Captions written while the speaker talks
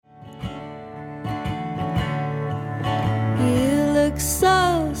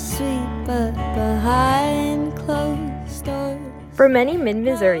so sweet, but behind closed doors. For many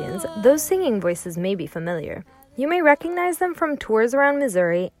mid-Missourians, those singing voices may be familiar. You may recognize them from tours around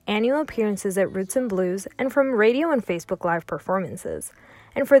Missouri, annual appearances at Roots and Blues, and from radio and Facebook Live performances.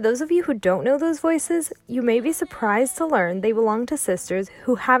 And for those of you who don't know those voices, you may be surprised to learn they belong to sisters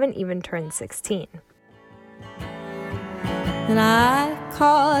who haven't even turned 16. And I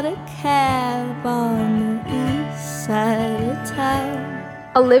caught a cab on the east side of town.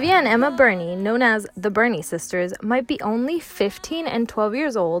 Olivia and Emma Burney, known as the Burney Sisters, might be only 15 and 12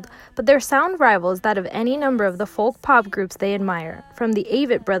 years old, but their sound rivals that of any number of the folk pop groups they admire, from the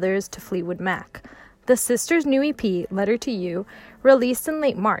Avett Brothers to Fleetwood Mac. The sisters' new EP, Letter to You, released in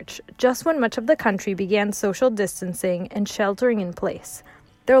late March, just when much of the country began social distancing and sheltering in place.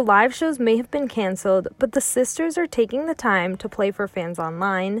 Their live shows may have been canceled, but the sisters are taking the time to play for fans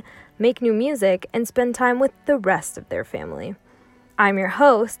online, make new music, and spend time with the rest of their family. I'm your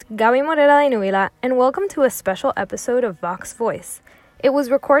host, Gaby Morera de Nubila, and welcome to a special episode of Vox Voice. It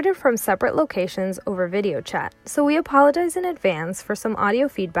was recorded from separate locations over video chat, so we apologize in advance for some audio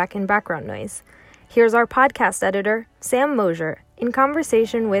feedback and background noise. Here's our podcast editor, Sam Mosier, in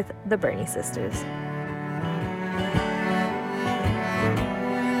conversation with the Burney Sisters.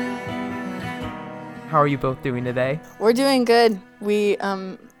 How are you both doing today? We're doing good.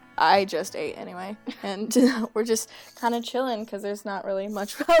 I just ate anyway, and we're just kind of chilling because there's not really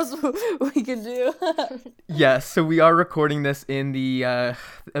much else we can do. Yes, so we are recording this in the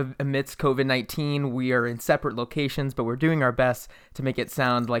amidst COVID-19. We are in separate locations, but we're doing our best to make it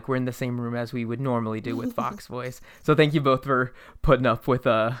sound like we're in the same room as we would normally do with Vox Voice. So thank you both for putting up with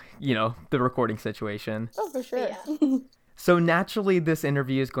the recording situation. Oh, for sure. Yeah. So naturally, this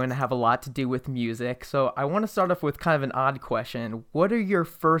interview is going to have a lot to do with music. So I want to start off with kind of an odd question. What are your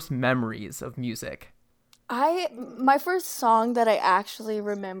first memories of music? My first song that I actually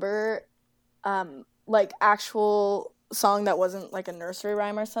remember, actual song that wasn't like a nursery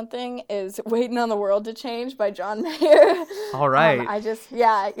rhyme or something, is "Waiting on the World to Change" by John Mayer. All right.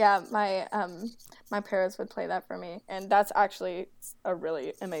 My parents would play that for me, and that's actually a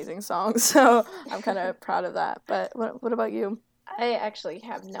really amazing song, so I'm kind of proud of that. But what about you? I actually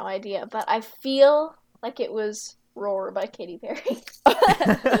have no idea, but I feel like it was "Roar" by Katy Perry.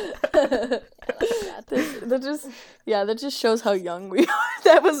 That just shows how young we are.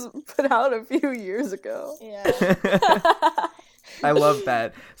 That was put out a few years ago. Yeah. I love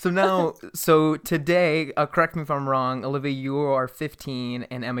that. So today, correct me if I'm wrong, Olivia, you are 15,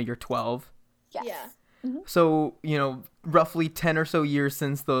 and Emma, you're 12. Yes. Yeah. Mm-hmm. So, roughly 10 or so years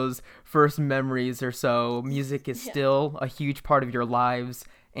since those first memories or so, music is still a huge part of your lives.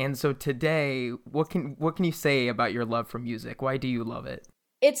 And so today, what can you say about your love for music? Why do you love it?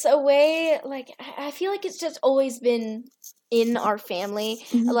 It's a way, I feel like it's just always been in our family.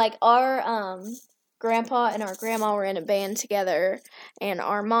 Mm-hmm. Like, our grandpa and our grandma were in a band together, and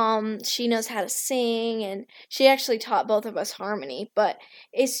our mom, she knows how to sing, and she actually taught both of us harmony. But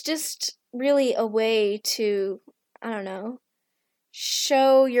it's just really a way to, I don't know,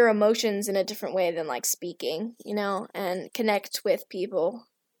 show your emotions in a different way than speaking, and connect with people.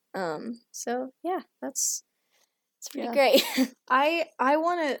 So yeah, it's pretty great. I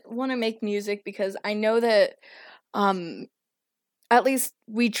want to make music because I know that at least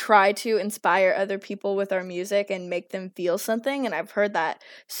we try to inspire other people with our music and make them feel something. And I've heard that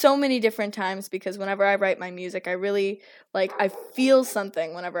so many different times because whenever I write my music, I really, I feel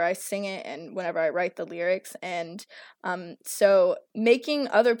something whenever I sing it and whenever I write the lyrics. And so making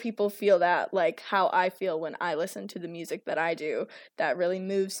other people feel that, like how I feel when I listen to the music that I do, that really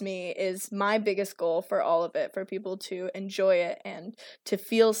moves me, is my biggest goal for all of it, for people to enjoy it and to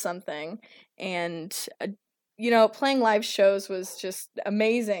feel something. And playing live shows was just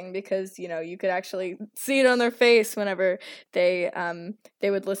amazing because, you could actually see it on their face whenever they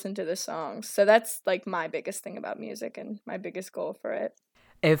would listen to the songs. So that's my biggest thing about music and my biggest goal for it.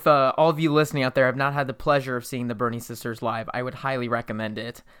 If all of you listening out there have not had the pleasure of seeing the Burney Sisters live, I would highly recommend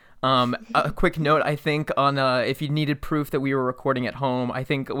it. A quick note, I think, on if you needed proof that we were recording at home, I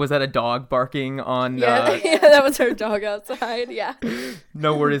think, was that a dog barking on... Yeah, that was our dog outside, yeah.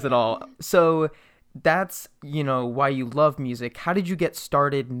 No worries at all. So... that's, why you love music. How did you get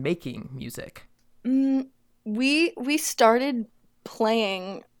started making music? We started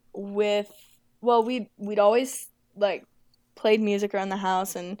playing with, we'd always, played music around the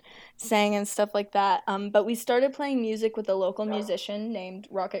house and sang and stuff like that. But we started playing music with a local musician named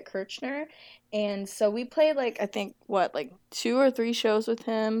Rocket Kirchner. And so we played, I think, 2 or 3 shows with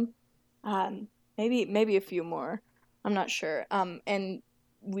him. Maybe a few more. I'm not sure. And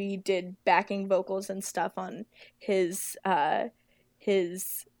we did backing vocals and stuff on his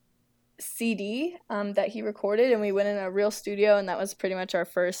his CD that he recorded, and we went in a real studio, and that was pretty much our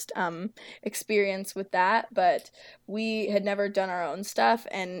first experience with that. But we had never done our own stuff,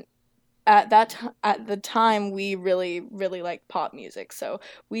 and at the time we really liked pop music, so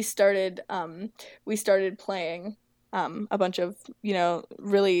we started playing a bunch of, you know,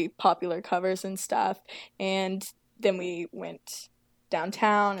 really popular covers and stuff, and then we went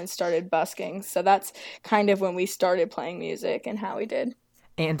downtown and started busking. So that's kind of when we started playing music and how we did.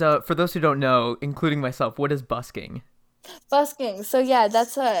 And for those who don't know, including myself, what is busking? Busking. So yeah,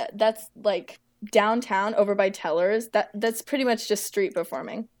 that's like downtown over by Tellers. That's pretty much just street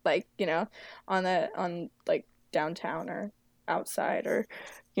performing, like, you know, on like downtown or outside, or,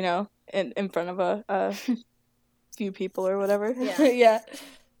 you know, in front of a few people or whatever. Yeah. Yeah.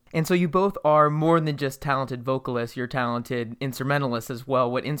 And so you both are more than just talented vocalists, you're talented instrumentalists as well.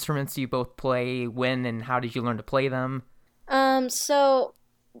 What instruments do you both play, when, and how did you learn to play them? So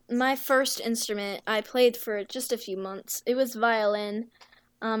my first instrument I played for just a few months. It was violin,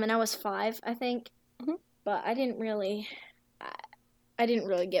 and I was 5, I think. Mm-hmm. But I didn't really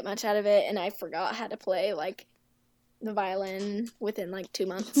get much out of it, and I forgot how to play like the violin within like 2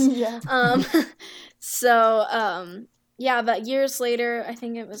 months. Yeah. Yeah, but years later, I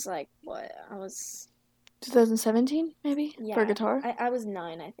think it was like, I was 2017 maybe, yeah, for guitar. I was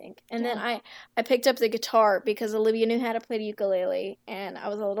 9, I think. And Yeah. then I picked up the guitar because Olivia knew how to play the ukulele, and I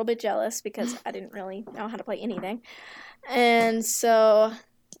was a little bit jealous because I didn't really know how to play anything. And so,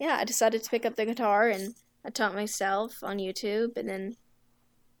 yeah, I decided to pick up the guitar, and I taught myself on YouTube, and then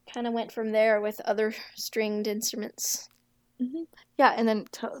kind of went from there with other stringed instruments. Mm-hmm. Yeah, and then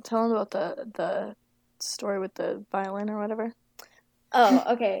tell them about the story with the violin or whatever. Oh,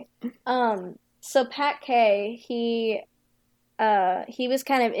 okay. So Pat K, he was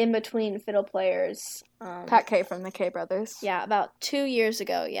kind of in between fiddle players. Pat K from the K Brothers. Yeah, about 2 years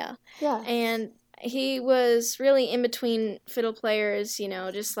ago, yeah. Yeah. And he was really in between fiddle players, you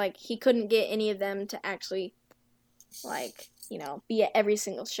know, just like he couldn't get any of them to actually, like, you know, be at every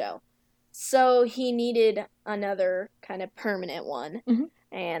single show. So he needed another kind of permanent one. Mm-hmm.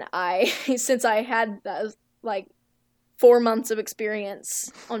 And since I had that, like, 4 months of experience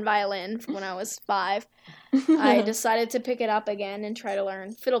on violin from when I was 5, I decided to pick it up again and try to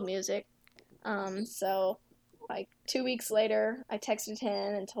learn fiddle music. So, like, 2 weeks later, I texted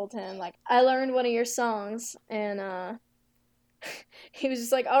him and told him, like, I learned one of your songs, and he was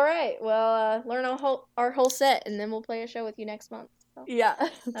just like, all right, well, learn our whole set, and then we'll play a show with you next month. So, Yeah.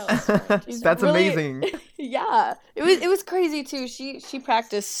 that was really That's really amazing. Yeah. It was crazy too. She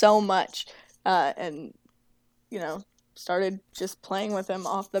practiced so much, and, you know, started just playing with him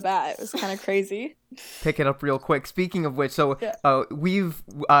off the bat. It was kind of crazy. Pick it up real quick. Speaking of which, so Yeah.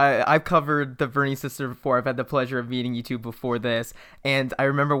 I've covered the Burney Sisters before. I've had the pleasure of meeting you two before this, and I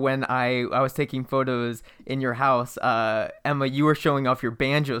remember when I was taking photos in your house, Emma, you were showing off your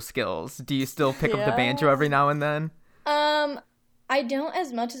banjo skills. Do you still pick up the banjo every now and then? I don't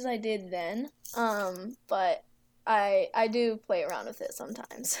as much as I did then, but I do play around with it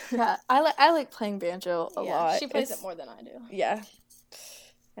sometimes. Yeah, I like playing banjo a lot. She plays it more than I do. Yeah.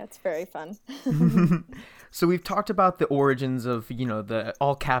 That's very fun. So we've talked about the origins of, you know, the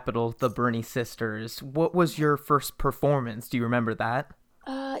all capital, the Burney Sisters. What was your first performance? Do you remember that?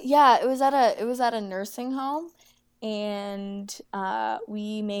 Yeah, it was at a nursing home, and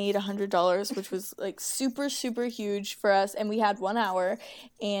we made $100, which was like super huge for us, and we had 1 hour,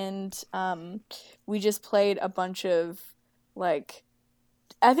 and we just played a bunch of, like,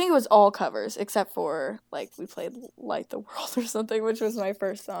 I think it was all covers except for, like, we played Light the World or something, which was my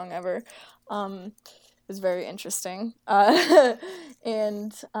first song ever. It was very interesting.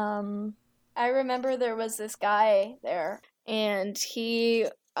 And I remember there was this guy there, and he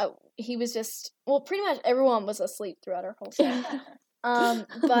was just, well, pretty much everyone was asleep throughout our whole set.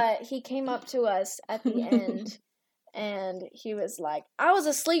 But he came up to us at the end, and he was like, I was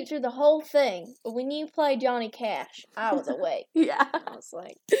asleep through the whole thing, but when you played Johnny Cash, I was awake. Yeah. I was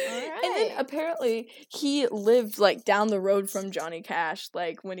like, all right. And then apparently he lived, like, down the road from Johnny Cash,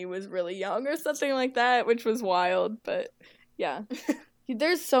 like, when he was really young or something like that, which was wild. But yeah,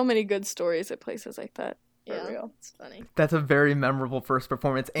 there's so many good stories at places like that. Yeah, real. it's funny. That's a very memorable first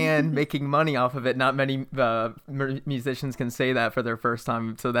performance, and making money off of it. Not many musicians can say that for their first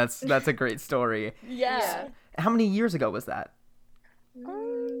time, so that's a great story. Yeah. How many years ago was that?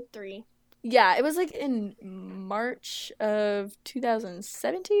 3. Yeah, it was like in March of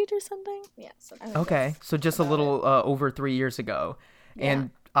 2017 or something. Yeah. So Okay, so just a little over 3 years ago. Yeah. And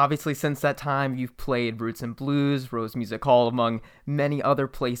obviously since that time you've played Roots and Blues, Rose Music Hall, among many other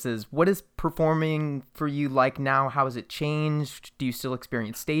places. What is performing for you like now? How has it changed? Do you still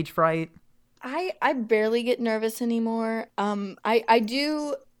experience stage fright? I barely get nervous anymore. I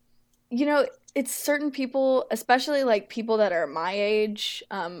do, it's certain people, especially like people that are my age,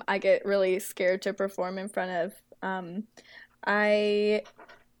 I get really scared to perform in front of.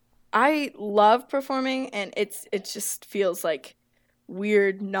 I love performing, and it just feels like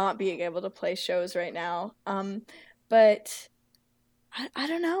weird not being able to play shows right now. But I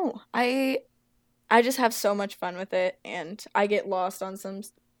don't know. I just have so much fun with it, and I get lost on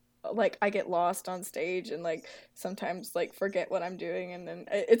stage, and like sometimes like forget what I'm doing, and then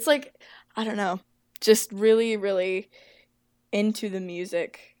it's like, I don't know, just really, really into the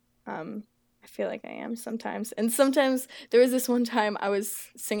music. I feel like I am sometimes. And sometimes there was this one time I was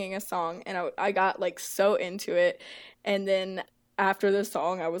singing a song, and I got like so into it, and then after the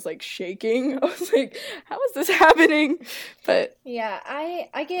song I was like shaking. I was like, how is this happening? But yeah,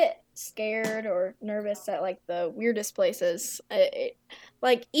 I get scared or nervous at like the weirdest places.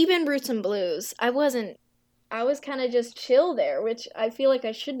 Like even Roots and Blues, I was kind of just chill there, which I feel like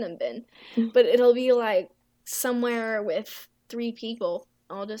I shouldn't have been. But it'll be like somewhere with 3 people.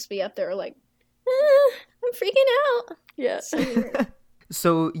 I'll just be up there like, I'm freaking out. yeah. So weird.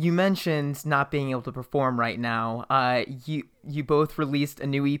 So you mentioned not being able to perform right now. You both released a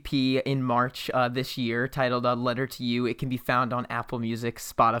new EP in March this year titled Letter to You. It can be found on Apple Music,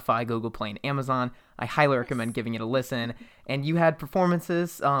 Spotify, Google Play, and Amazon. I highly recommend giving it a listen. And you had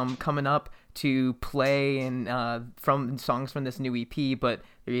performances coming up to play and from songs from this new EP, but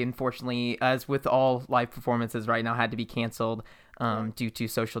they unfortunately, as with all live performances right now, had to be canceled due to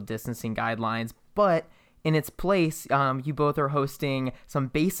social distancing guidelines. But in its place, you both are hosting some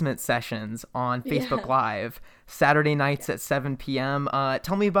basement sessions on Facebook Live, Saturday nights at 7 p.m.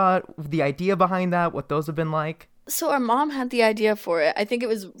 Tell me about the idea behind that, what those have been like. So our mom had the idea for it. I think it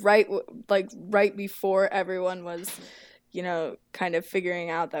was right before everyone was, kind of figuring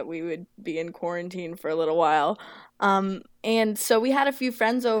out that we would be in quarantine for a little while. And so we had a few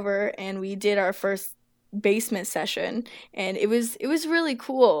friends over, and we did our first basement session, and it was really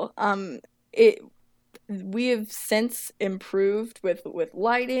cool. We have since improved with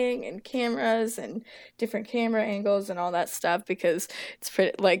lighting and cameras and different camera angles and all that stuff, because it's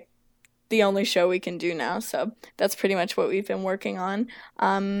pretty like the only show we can do now. So that's pretty much what we've been working on.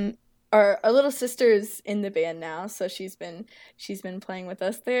 Our little sister's in the band now, so she's been playing with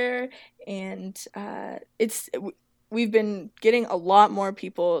us there, and we've been getting a lot more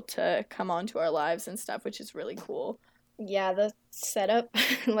people to come onto our lives and stuff, which is really cool. Yeah, the setup,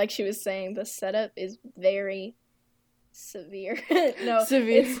 like she was saying, the setup is very severe. No,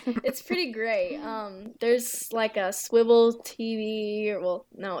 Severe. It's pretty great. There's like a swivel TV,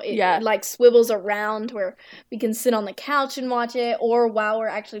 it like swivels around where we can sit on the couch and watch it, or while we're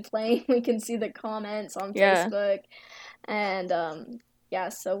actually playing, we can see the comments on Facebook. And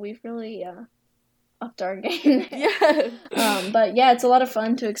so we've really upped our game. But yeah, it's a lot of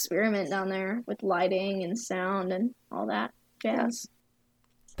fun to experiment down there with lighting and sound and all that jazz.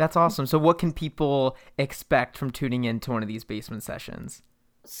 That's awesome. So what can people expect from tuning into one of these basement sessions?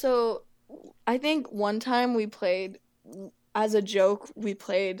 So I think one time we played, as a joke, we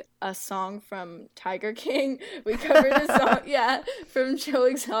played a song from Tiger King. We covered a song, from Joe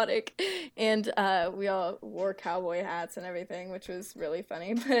Exotic, and we all wore cowboy hats and everything, which was really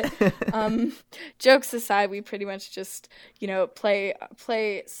funny. But jokes aside, we pretty much just, play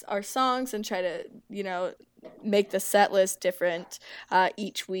our songs and try to, make the set list different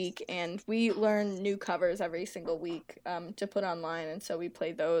each week, and we learn new covers every single week to put online, and so we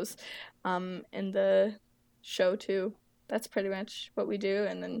play those in the show too. That's pretty much what we do,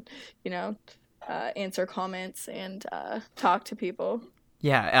 and then answer comments and talk to people.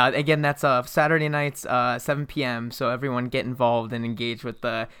 Yeah, again, that's Saturday nights, 7 p.m. So everyone get involved and engage with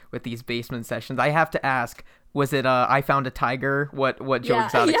these basement sessions. I have to ask, was it I Found a Tiger? What Joe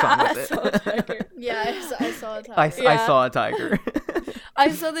Exotic song was it? I saw a tiger. I saw a tiger. I saw a tiger. I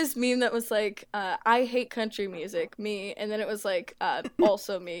saw this meme that was like, I hate country music, me, and then it was like,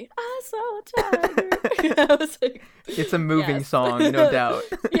 also me, I saw a tiger. I was like, it's a moving song, no doubt.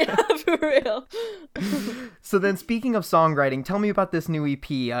 Yeah, for real. So then, speaking of songwriting, tell me about this new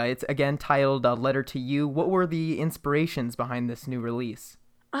EP. It's again titled Letter to You. What were the inspirations behind this new release?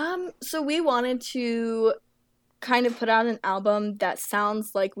 So we wanted to kind of put out an album that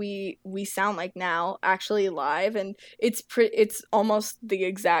sounds like we sound like now, actually live, and it's almost the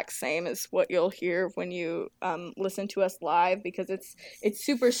exact same as what you'll hear when you listen to us live, because it's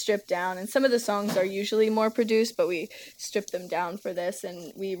super stripped down, and some of the songs are usually more produced, but we stripped them down for this,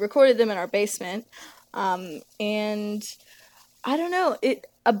 and we recorded them in our basement. And I don't know,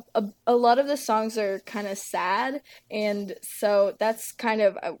 a lot of the songs are kind of sad, and so that's kind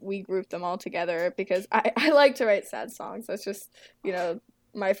of, we grouped them all together because I like to write sad songs. That's just,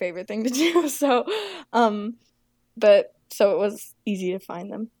 my favorite thing to do. So, so it was easy to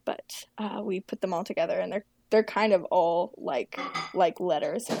find them, but we put them all together, and they're kind of all like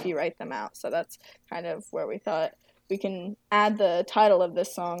letters if you write them out. So that's kind of where we thought we can add the title of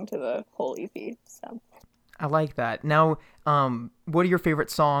this song to the whole EP. So. I like that. Now, what are your favorite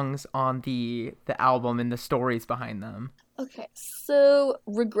songs on the album and the stories behind them? Okay, so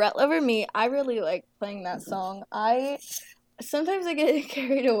Regret Lover Me, I really like playing that song. Sometimes I get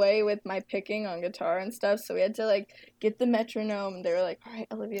carried away with my picking on guitar and stuff, so we had to get the metronome, and they were like, all right,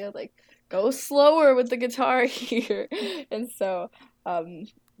 Olivia, go slower with the guitar here. And so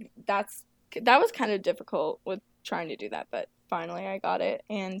that was kind of difficult with trying to do that, but finally I got it.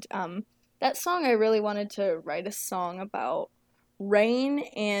 And that song, I really wanted to write a song about rain,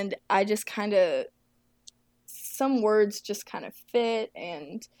 and I just kind of, some words just kind of fit,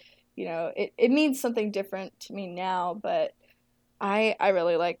 and, it means something different to me now, but I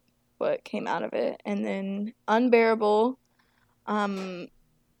really like what came out of it. And then Unbearable, I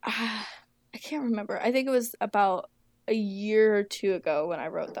can't remember. I think it was about a year or two ago when I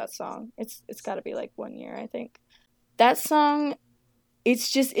wrote that song. It's got to be 1 year, I think. That song,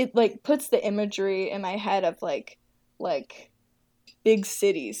 it's just, it puts the imagery in my head of big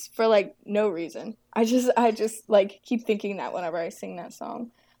cities for no reason. I just keep thinking that whenever I sing that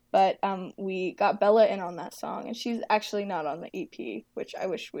song. But we got Bella in on that song, and she's actually not on the EP, which I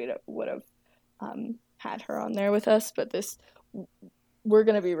wish we would have had her on there with us. But we're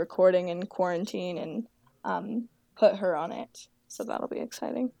gonna be recording in quarantine and put her on it, so that'll be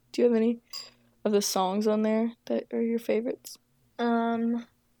exciting. Do you have any of the songs on there that are your favorites?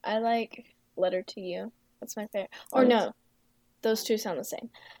 I like Letter to You. That's my favorite. Or no, those two sound the same.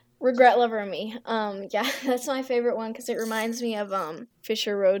 Regret Lover Me. Yeah, that's my favorite one because it reminds me of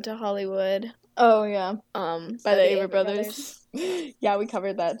Fisher Road to Hollywood. Oh yeah. By the Ava Brothers. Yeah, we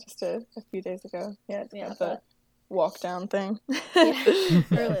covered that just a few days ago. Yeah, the walk down thing. Yeah, I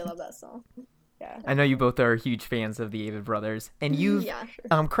really love that song. Yeah. I know you both are huge fans of the Avid Brothers, and you've,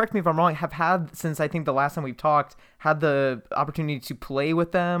 correct me if I'm wrong, have had, since I think the last time we've talked, had the opportunity to play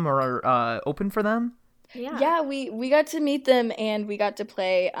with them or open for them? Yeah, we got to meet them, and we got to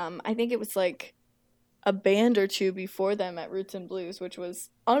play, I think it was a band or two before them at Roots and Blues, which was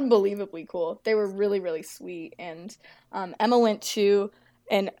unbelievably cool. They were really, really sweet, and Emma went to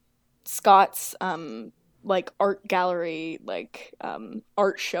Scott's art gallery,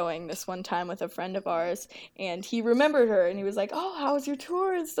 art showing this one time with a friend of ours, and he remembered her, and he was like, oh, how was your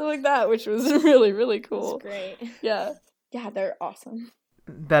tour and stuff like that, which was really, really cool. It's great. Yeah, they're awesome.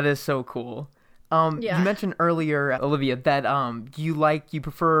 That is so cool. You mentioned earlier, Olivia, that you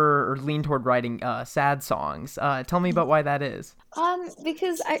prefer or lean toward writing sad songs. Tell me about why that is.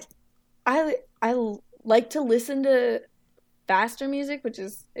 Because I like to listen to faster music, which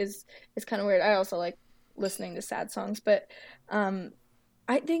is kind of weird. I also like listening to sad songs, but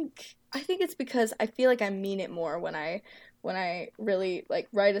I think it's because I feel like I mean it more when I really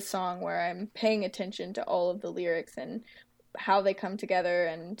write a song where I'm paying attention to all of the lyrics and how they come together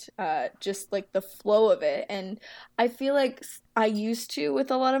and just the flow of it. And I feel like I used to, with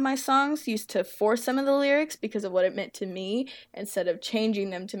a lot of my songs, force some of the lyrics because of what it meant to me instead of changing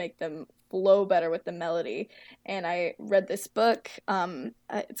them to make them flow better with the melody. And I read this book,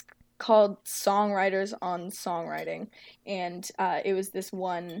 it's called Songwriters on Songwriting, and it was this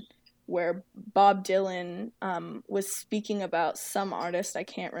one where Bob Dylan was speaking about some artist, I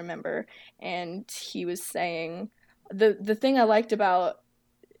can't remember, and he was saying the thing I liked about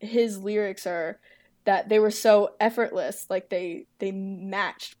his lyrics are that they were so effortless, they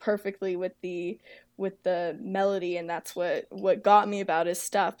matched perfectly with the melody, and that's what got me about his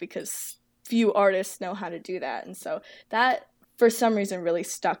stuff, because few artists know how to do that. And so that for some reason really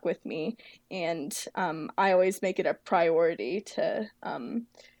stuck with me, and I always make it a priority to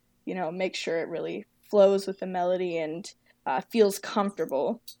make sure it really flows with the melody and feels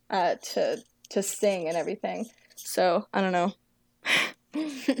comfortable to sing and everything. So I don't know.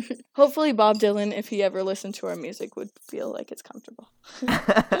 Hopefully Bob Dylan, if he ever listened to our music, would feel like it's comfortable.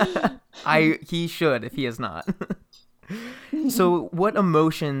 He should, if he is not. So what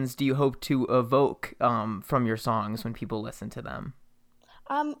emotions do you hope to evoke from your songs when people listen to them?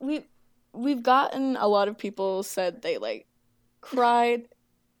 We've gotten a lot of people said they like cried.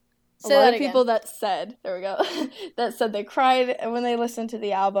 Say A lot that of again. people that said, there we go, that said they cried when they listened to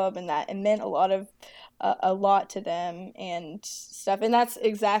the album, and that it meant a lot to them and stuff. And that's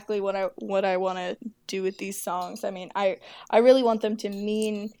exactly what I want to do with these songs. I mean, I really want them to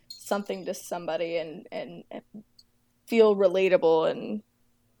mean something to somebody and feel relatable, and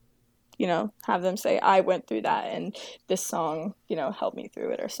have them say, I went through that and this song, helped me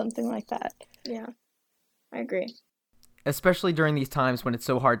through it, or something like that. Yeah, I agree. Especially during these times when it's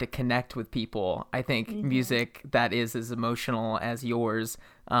so hard to connect with people, I think music that is as emotional as yours,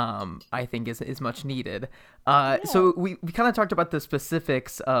 I think is much needed. So we kind of talked about the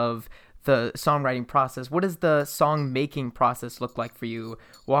specifics of the songwriting process. What does the song making process look like for you?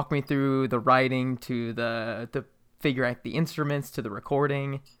 Walk me through the writing to the figure out the instruments to the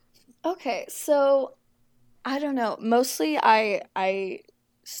recording. Okay, so I don't know. Mostly I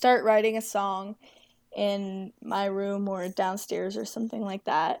start writing a song in my room or downstairs or something like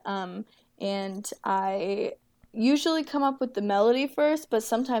that. And I usually come up with the melody first, but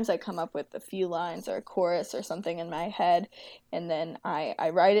sometimes I come up with a few lines or a chorus or something in my head, and then I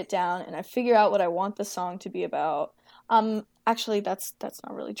write it down and I figure out what I want the song to be about. Actually, that's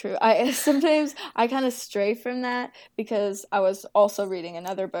not really true. I sometimes I kind of stray from that, because I was also reading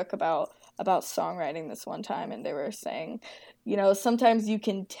another book about songwriting this one time, and they were saying, sometimes you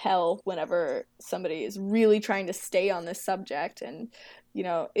can tell whenever somebody is really trying to stay on this subject, and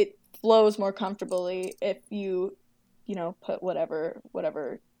it flows more comfortably if you put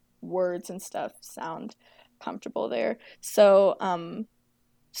whatever words and stuff sound comfortable there. So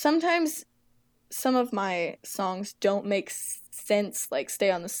sometimes some of my songs don't make sense, like stay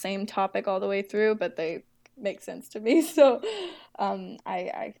on the same topic all the way through, but they make sense to me. So I'm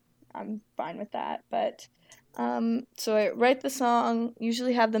fine with that. But so I write the song,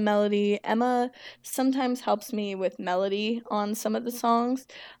 usually have the melody. Emma sometimes helps me with melody on some of the songs,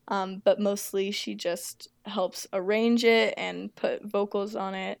 but mostly she just helps arrange it and put vocals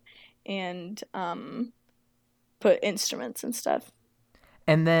on it, and put instruments and stuff.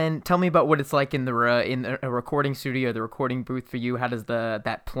 And then tell me about what it's like in a recording studio, the recording booth for you. How does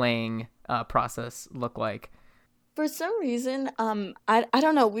that playing process look like? For some reason, I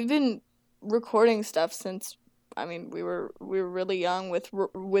don't know. We've been recording stuff since, I mean, we were really young with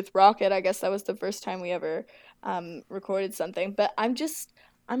Rocket. I guess that was the first time we ever recorded something. But I'm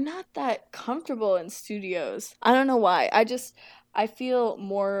not that comfortable in studios. I don't know why. I feel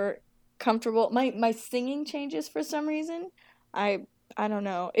more comfortable. My singing changes for some reason. I don't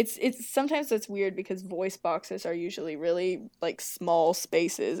know. It's sometimes it's weird because voice boxes are usually really like small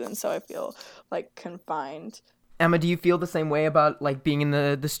spaces, and so I feel like confined. Emma, do you feel the same way about like being in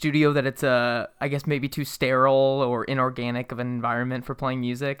the studio, that it's I guess maybe too sterile or inorganic of an environment for playing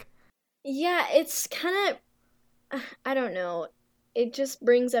music? Yeah, it's kind of, I don't know. It just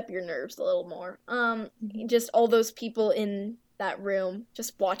brings up your nerves a little more. Just all those people in that room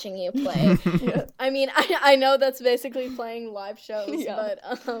just watching you play. Yeah. I mean, I know that's basically playing live shows, Yeah.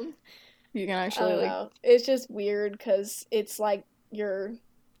 but You can I actually don't know. It's just weird because it's like you're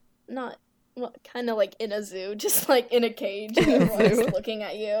not kind of like in a zoo, just like in a cage, and everyone's looking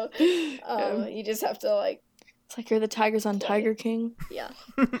at you. You just have to like. It's like you're the tigers on Tiger King. Yeah.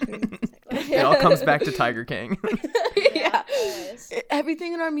 It all comes back to Tiger King. Yeah. Always.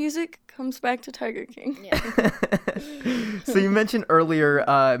 Everything in our music comes back to Tiger King. Yeah. So you mentioned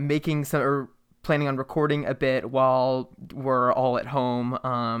earlier making some or planning on recording a bit while we're all at home,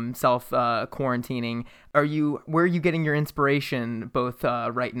 self quarantining. Where are you getting your inspiration both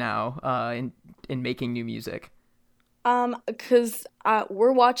right now in making new music? Because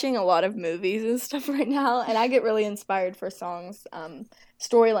we're watching a lot of movies and stuff right now, and I get really inspired for songs,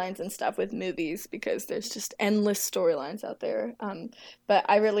 storylines and stuff with movies, because there's just endless storylines out there. But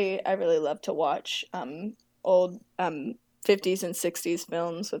I really love to watch old 50s and 60s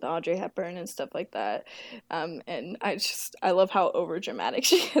films with Audrey Hepburn and stuff like that. And I love how over dramatic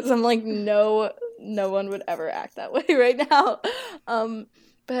she is. I'm like, no one would ever act that way right now.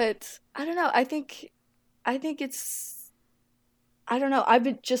 But I don't know. I think it's, I don't know.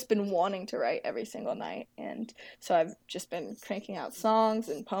 I've just been wanting to write every single night, and so I've just been cranking out songs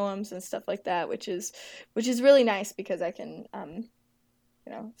and poems and stuff like that, which is really nice, because I can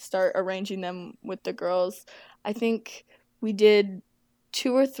start arranging them with the girls. I think we did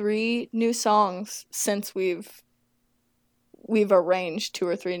 2 or 3 new songs since we've arranged 2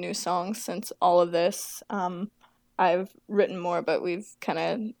 or 3 new songs since all of this. I've written more, but we've kind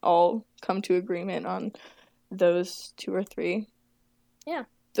of all come to agreement on those 2 or 3. Yeah.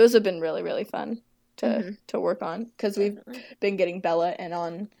 Those have been really, really fun to work on, because we've been getting Bella in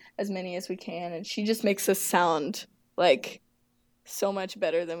on as many as we can, and she just makes us sound like so much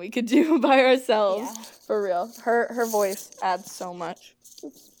better than we could do by ourselves. Yeah. For real. Her voice adds so much.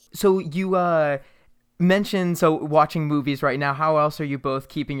 So you mentioned watching movies right now. How else are you both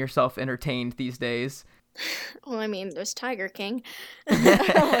keeping yourself entertained these days? Well, I mean, there's Tiger King. Oh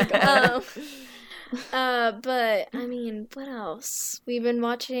my God. But I mean, what else? We've been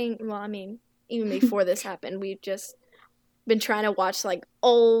watching. Well, I mean, even before this happened, we've just been trying to watch like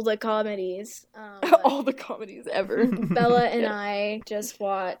all the comedies. All the comedies ever. Bella and I just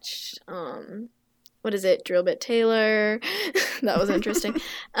watched. What is it? Drill Bit Taylor. That was interesting.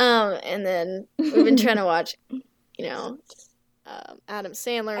 And then we've been trying to watch, Adam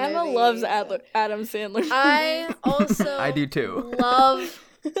Sandler. Emma movies. loves Adam Sandler. I also I do too.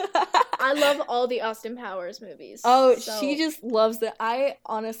 I love all the Austin Powers movies. Oh, so. she just loves it. I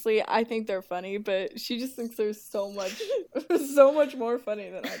think they're funny, but she just thinks they're so much more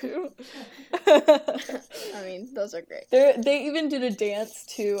funny than I do. I mean, those are great. They even did a dance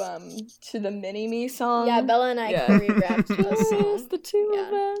to the Mini Me song. Yeah, Bella and I choreographed the song. Just the two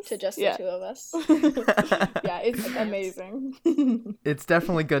of us. To just the two of us. Yeah, it's amazing. It's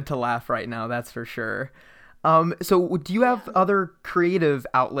definitely good to laugh right now, that's for sure. So do you have other creative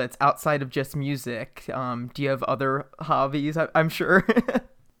outlets outside of just music? Do you have other hobbies, I'm sure?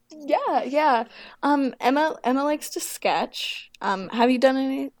 Yeah. Emma likes to sketch. Have you done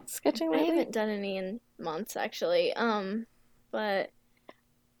any sketching lately? I haven't done any in months, actually. But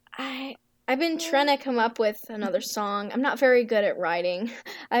I've been trying to come up with another song. I'm not very good at writing.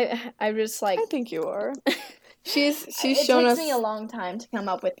 I just like. I think you are. She's it shown takes us. me a long time to come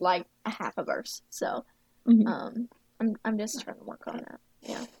up with like a half a verse. So, I'm just trying to work on that.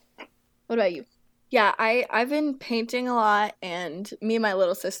 Yeah. What about you? Yeah, I've been painting a lot, and me and my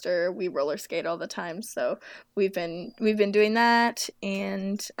little sister, we roller skate all the time. So we've been doing that,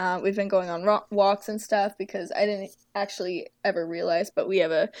 and we've been going on walks and stuff, because I didn't actually ever realize, but we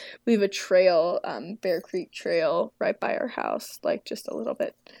have a trail, Bear Creek Trail, right by our house, like just a little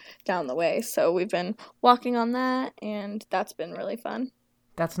bit down the way. So we've been walking on that, and that's been really fun.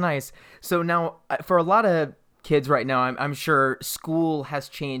 That's nice. So now, for a lot of kids right now, I'm sure school has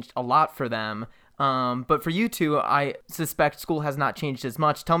changed a lot for them. But for you two, I suspect school has not changed as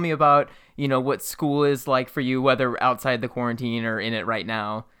much. Tell me about, what school is like for you, whether outside the quarantine or in it right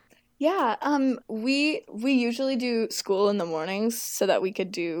now. Yeah, we usually do school in the mornings so that we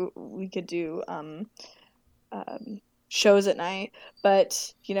could do shows at night.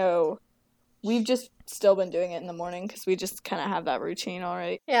 But, we've just still been doing it in the morning because we just kind of have that routine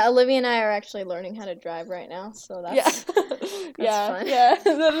already. Yeah, Olivia and I are actually learning how to drive right now, so that's fun. Yeah,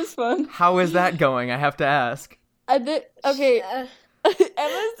 that is fun. How is that going? I have to ask. Okay,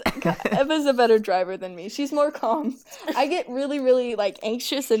 Emma's a better driver than me. She's more calm. I get really, really like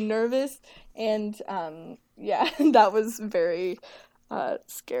anxious and nervous, and that was very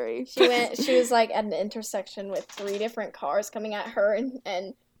scary. She was like at an intersection with 3 different cars coming at her,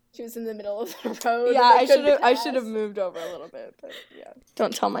 and she was in the middle of the road. Yeah, I should have moved over a little bit, but yeah.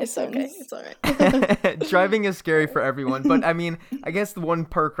 Don't tell my son. Okay, it's all right. Driving is scary for everyone, but I mean, I guess the one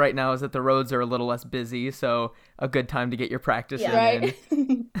perk right now is that the roads are a little less busy, so a good time to get your practice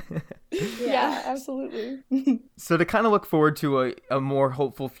in. Yeah, absolutely. So to kind of look forward to a more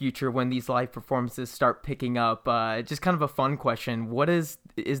hopeful future when these live performances start picking up, just kind of a fun question.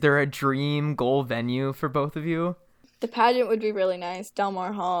 Is there a dream goal venue for both of you? The pageant would be really nice,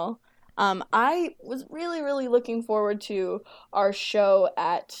 Delmar Hall. I was really, really looking forward to our show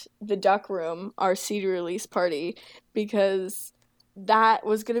at the Duck Room, our CD release party, because that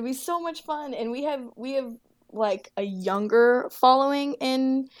was going to be so much fun. And we have like a younger following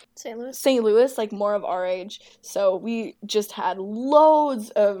in St. Louis, like more of our age. So we just had loads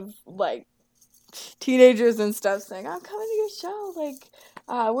of like teenagers and stuff saying, "I'm coming to your show.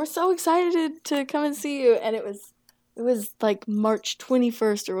 Like, we're so excited to come and see you." And it was like March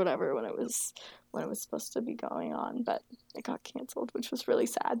 21st or whatever when it was supposed to be going on, but it got canceled, which was really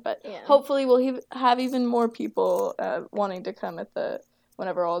sad. But hopefully we'll have even more people wanting to come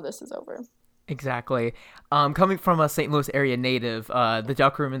whenever all of this is over. Exactly. Coming from a St. Louis area native, the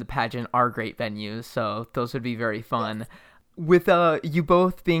Duck Room and the pageant are great venues, so those would be very fun. Yes. With you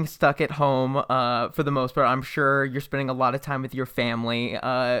both being stuck at home for the most part, I'm sure you're spending a lot of time with your family.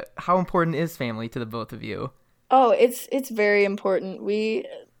 How important is family to the both of you? Oh, it's very important. We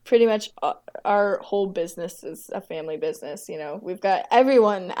pretty much, our whole business is a family business. We've got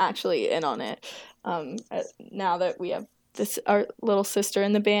everyone actually in on it. Now that we have our little sister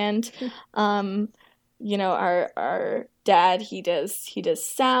in the band, our dad, he does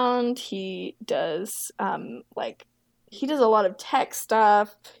sound, he does he does a lot of tech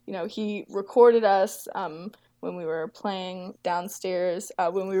stuff. He recorded us when we were playing downstairs,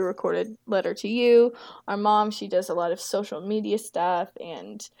 when we recorded Letter to You. Our mom, she does a lot of social media stuff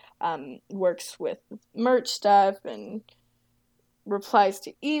and works with merch stuff and replies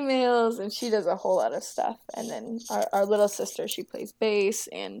to emails, and she does a whole lot of stuff. And then our little sister, she plays bass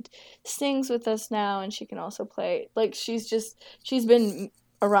and sings with us now, and she can also play, she's been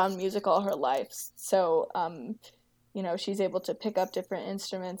around music all her life, so she's able to pick up different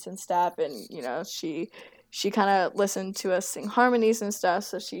instruments and stuff, and she kind of listened to us sing harmonies and stuff,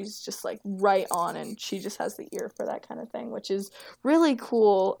 so she's just right on, and she just has the ear for that kind of thing, which is really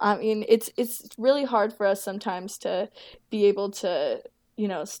cool. I mean, it's really hard for us sometimes to be able to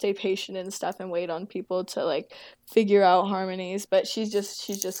stay patient and stuff and wait on people to figure out harmonies, but she's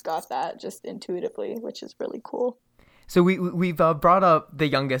just got that just intuitively, which is really cool. So we've brought up the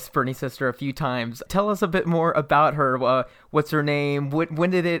youngest Burney sister a few times. Tell us a bit more about her. What's her name? When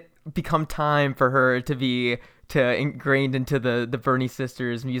did it become time for her to be ingrained into the Burney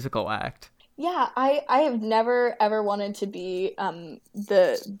Sisters musical act? Yeah, I have never ever wanted to be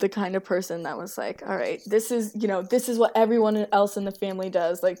the kind of person that was all right, this is what everyone else in the family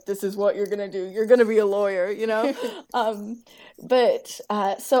does. This is what you're gonna do. You're gonna be a lawyer, But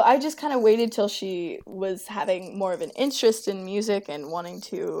so I just kind of waited till she was having more of an interest in music and wanting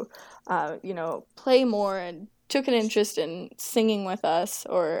to, play more, and took an interest in singing with us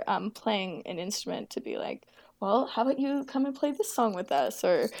or playing an instrument, to be well, how about you come and play this song with us,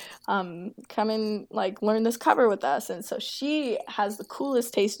 or come and learn this cover with us. And so she has the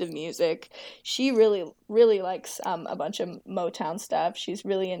coolest taste of music. She really, really likes a bunch of Motown stuff. She's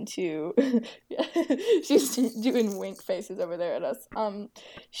really into she's doing wink faces over there at us.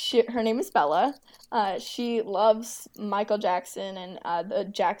 Her name is Bella. She loves Michael Jackson and the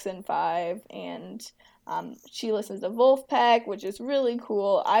Jackson 5, and she listens to Wolfpack, which is really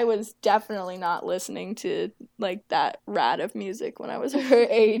cool. I was definitely not listening to that rat of music when I was her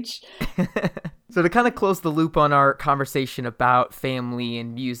age. So to kind of close the loop on our conversation about family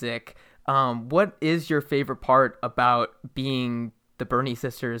and music, what is your favorite part about being the Burney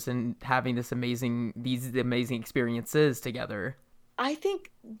sisters and having these amazing experiences together? I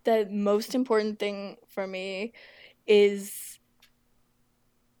think the most important thing for me is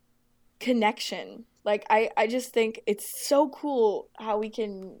connection. I just think it's so cool how we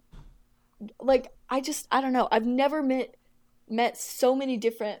can, I don't know, I've never met so many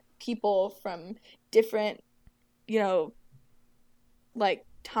different people from different,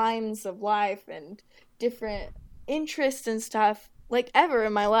 times of life and different interests and stuff, ever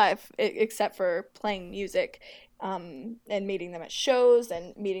in my life, except for playing music. And meeting them at shows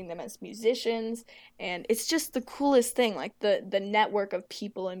and meeting them as musicians, and it's just the coolest thing, the network of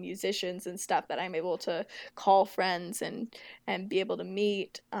people and musicians and stuff that I'm able to call friends and be able to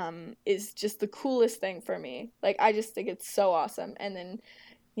meet is just the coolest thing for me. I just think it's so awesome. And then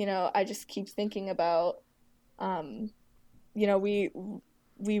I just keep thinking about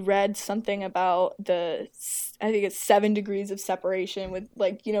we read something about I think it's 7 degrees of separation with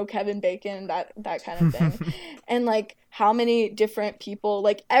Kevin Bacon, that kind of thing. And how many different people,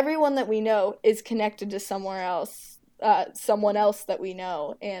 everyone that we know is connected to someone else that we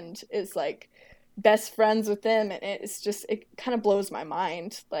know, and is best friends with them. And it kind of blows my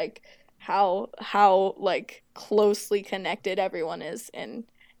mind, how closely connected everyone is in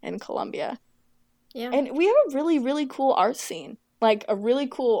Columbia. Yeah. And we have a really, really cool art scene. A really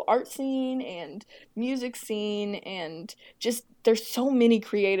cool art scene and music scene, and just there's so many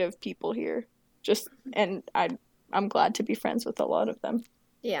creative people here. And I'm glad to be friends with a lot of them.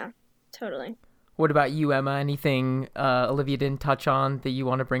 Yeah, totally. What about you, Emma? Anything Olivia didn't touch on that you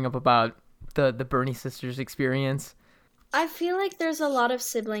want to bring up about the Burney sisters experience? I feel like there's a lot of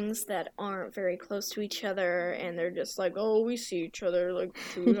siblings that aren't very close to each other, and they're just we see each other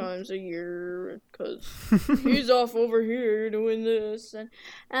 2 times a year because he's off over here doing this. And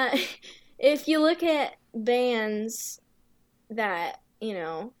if you look at bands that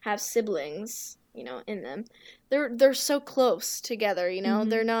have siblings in them, they're so close together. Mm-hmm.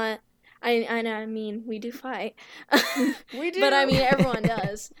 They're not. I mean, we do fight. We do, but I mean everyone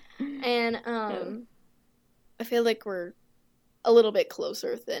does, and I feel like we're a little bit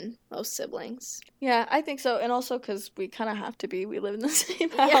closer than most siblings. Yeah, I think so. And also because we kind of have to be. We live in the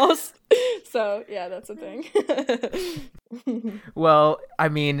same house. So, yeah, that's a thing. Well, I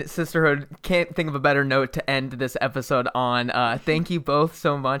mean, sisterhood, can't think of a better note to end this episode on. Thank you both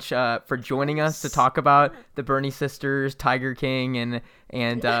so much for joining us to talk about the Burney sisters, Tiger King,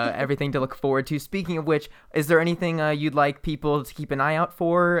 and everything to look forward to. Speaking of which, is there anything you'd like people to keep an eye out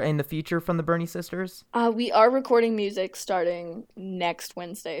for in the future from the Burney Sisters? We are recording music starting next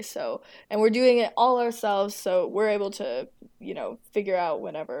Wednesday, and we're doing it all ourselves, so we're able to, figure out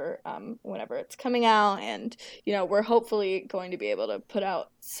whenever it's coming out, and, we're hopefully going to be able to put out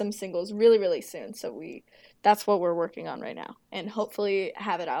some singles really, really soon, so that's what we're working on right now, and hopefully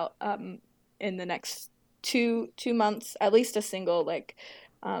have it out in the next two months, at least a single,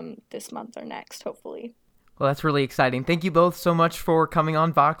 this month or next, hopefully. Well, that's really exciting. Thank you both so much for coming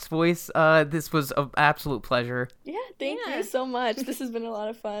on Vox Voice. This was an absolute pleasure. Yeah, thank you so much. This has been a lot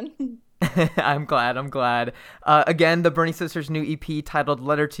of fun. I'm glad. Again, the Burney Sisters' new EP titled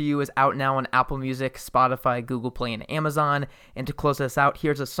Letter to You is out now on Apple Music, Spotify, Google Play, and Amazon. And to close us out,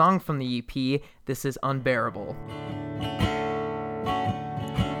 here's a song from the EP. This is Unbearable.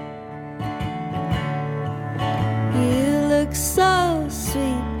 You look so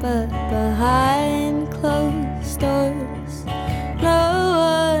sweet, but behind closed doors,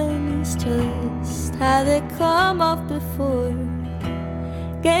 no one's just how they come off before.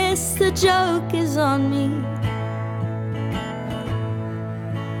 Guess the joke is on me.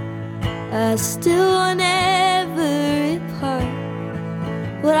 I still want every part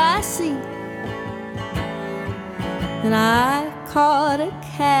what I see, and I caught a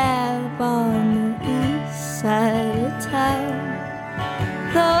cab on the east side of town.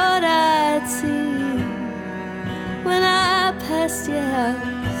 Thought I'd see you when I passed your house.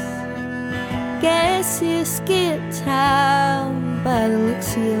 Guess you skipped town by the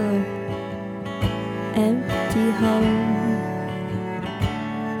looks of your empty home.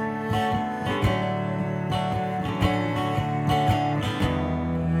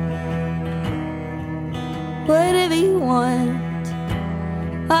 Whatever you want,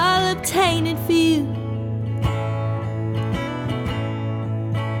 I'll obtain it for you.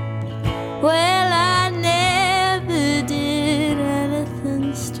 Well, I never did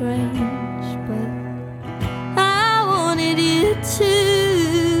anything strange, but I wanted you to.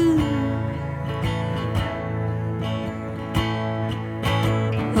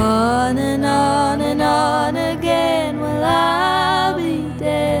 On and on and on again, well, I'll be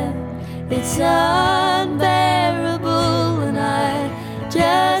there. It's unbearable and I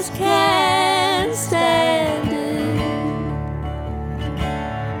just can't stand it.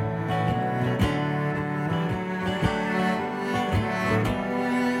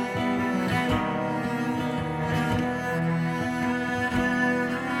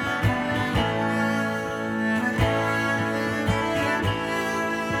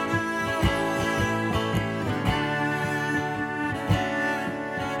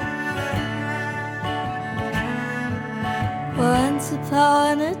 Once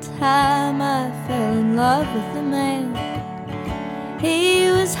upon a time I fell in love with a man. He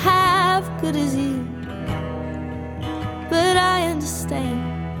was half good as you, but I understand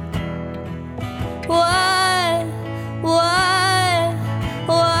why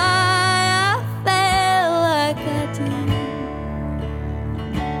I felt like I did.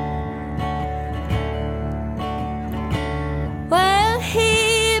 Well,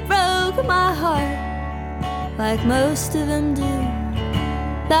 he broke my heart like most of them do.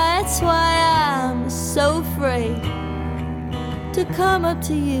 That's why I'm so afraid to come up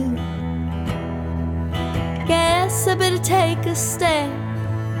to you. Guess I better take a step,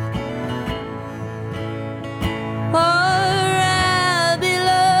 or I'll be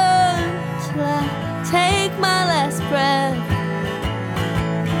alone till I take my last breath.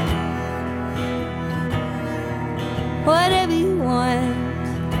 Whatever you want,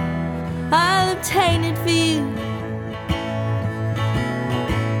 I'll obtain it for you.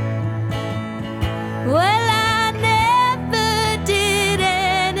 Well, I never did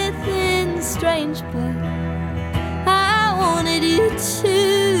anything strange, but I wanted you to.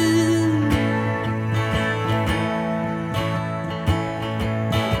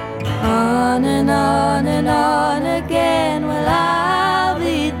 On and on and on again, well, I'll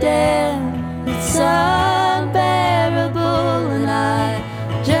be there. It's unbearable and I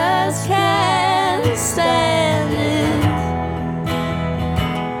just can't stand it.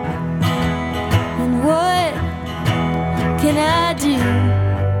 And what can I do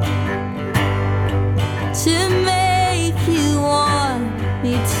to make you want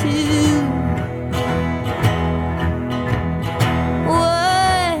me to?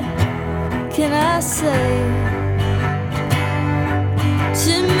 What can I say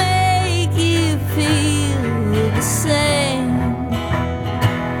to make you feel the same?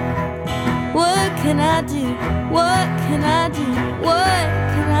 What can I do? What can I do? What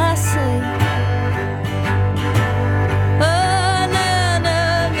can I say? Oh, no, no,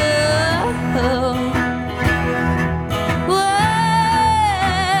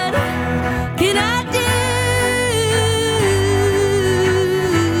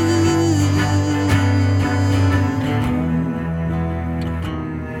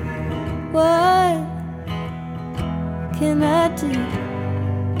 can I do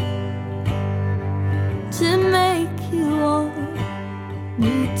to make you want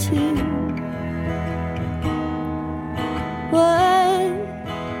me to? What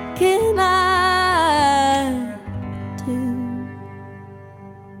can I do?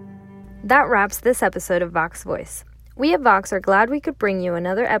 That wraps this episode of Vox Voice. We at Vox are glad we could bring you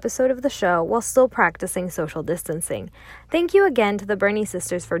another episode of the show while still practicing social distancing. Thank you again to the Burney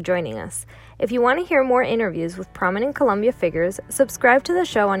Sisters for joining us. If you want to hear more interviews with prominent Columbia figures, subscribe to the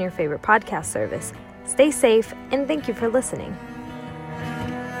show on your favorite podcast service. Stay safe, and thank you for listening.